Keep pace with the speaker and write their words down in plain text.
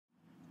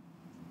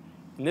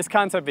In this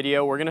concept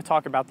video, we're going to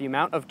talk about the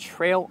amount of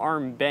trail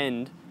arm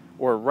bend,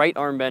 or right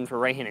arm bend for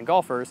right-handed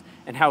golfers,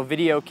 and how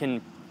video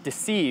can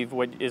deceive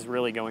what is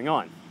really going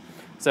on.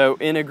 So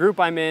in a group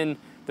I'm in,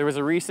 there was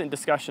a recent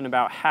discussion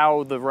about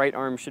how the right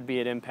arm should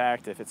be at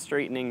impact, if it's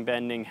straightening,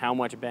 bending, how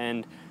much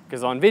bend,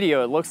 because on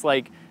video it looks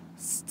like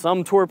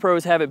some tour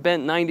pros have it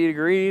bent 90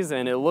 degrees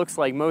and it looks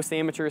like most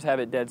amateurs have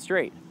it dead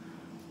straight.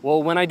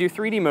 Well, when I do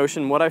 3D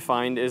motion, what I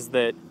find is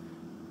that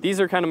these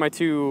are kind of my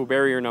two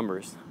barrier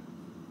numbers.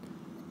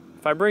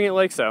 If I bring it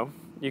like so,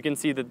 you can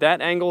see that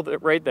that angle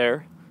right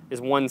there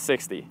is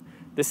 160.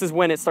 This is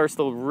when it starts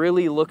to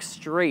really look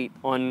straight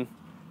on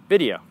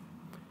video.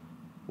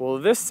 Well,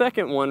 this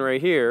second one right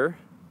here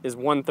is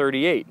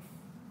 138.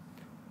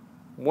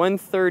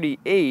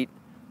 138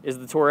 is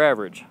the tour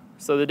average.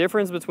 So the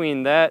difference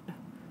between that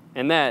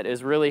and that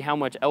is really how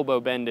much elbow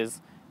bend is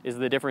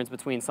the difference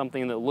between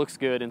something that looks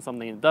good and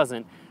something that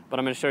doesn't, but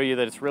I'm going to show you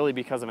that it's really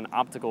because of an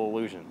optical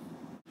illusion.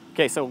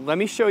 Okay, so let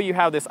me show you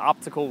how this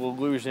optical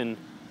illusion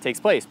takes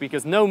place,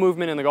 because no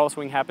movement in the golf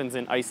swing happens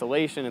in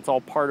isolation. It's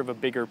all part of a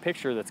bigger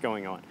picture that's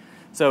going on.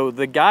 So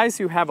the guys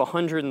who have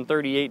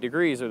 138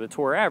 degrees, or the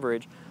tour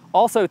average,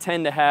 also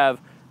tend to have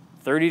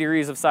 30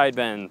 degrees of side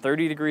bend,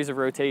 30 degrees of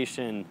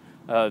rotation,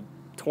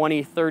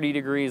 20, 30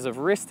 degrees of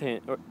wrist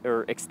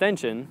or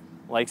extension,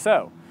 like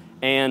so.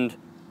 And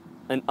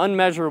an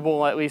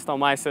unmeasurable, at least on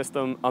my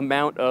system,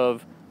 amount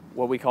of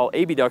what we call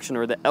abduction,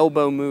 or the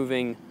elbow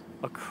moving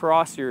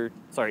across your,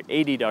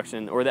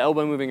 adduction, or the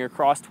elbow moving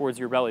across towards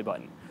your belly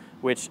button,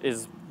 which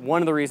is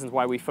one of the reasons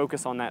why we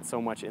focus on that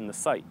so much in the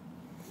site.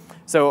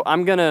 So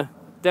I'm gonna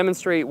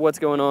demonstrate what's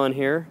going on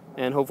here,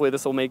 and hopefully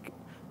this will make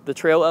the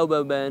trail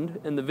elbow bend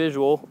and the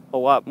visual a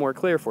lot more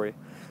clear for you.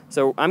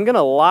 So I'm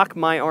gonna lock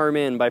my arm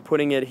in by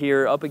putting it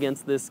here up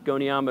against this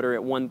goniometer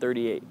at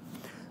 138.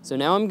 So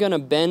now I'm gonna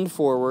bend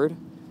forward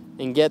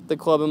and get the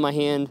club in my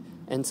hand,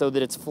 and so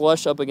that it's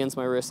flush up against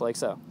my wrist like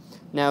so.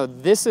 Now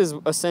this is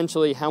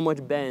essentially how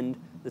much bend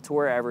the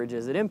tour average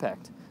is at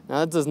impact. Now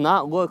that does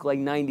not look like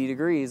 90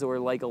 degrees or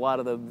like a lot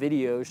of the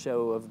videos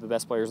show of the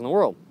best players in the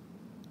world.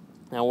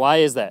 Now why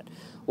is that?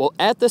 Well,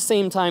 at the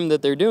same time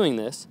that they're doing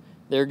this,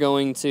 they're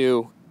going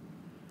to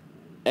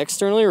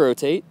externally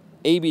rotate,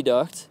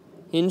 abduct,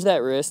 hinge that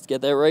wrist,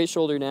 get that right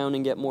shoulder down,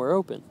 and get more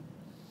open.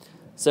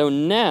 So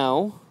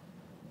now,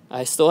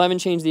 I still haven't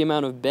changed the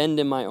amount of bend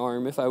in my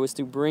arm. If I was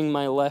to bring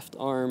my left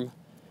arm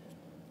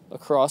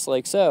across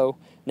like so,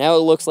 now it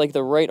looks like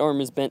the right arm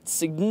is bent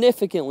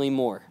significantly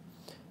more.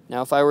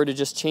 Now if I were to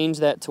just change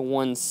that to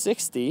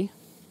 160,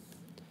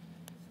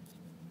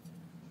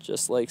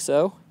 just like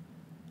so,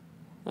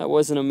 that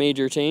wasn't a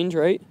major change,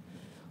 right?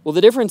 Well,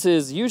 the difference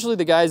is usually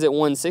the guys at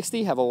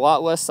 160 have a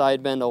lot less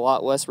side bend, a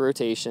lot less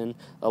rotation,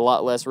 a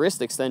lot less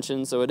wrist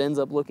extension, so it ends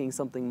up looking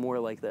something more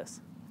like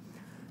this.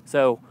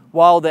 So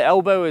while the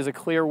elbow is a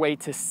clear way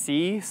to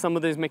see some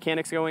of those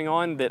mechanics going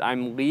on, that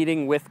I'm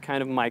leading with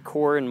kind of my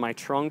core and my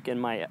trunk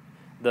and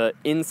the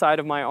inside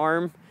of my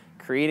arm,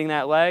 creating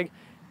that leg,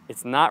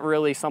 it's not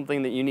really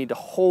something that you need to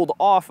hold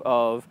off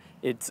of.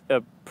 It's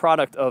a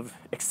product of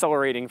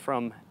accelerating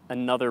from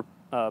another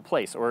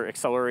place, or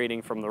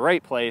accelerating from the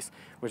right place,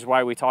 which is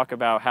why we talk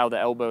about how the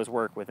elbows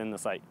work within the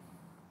site.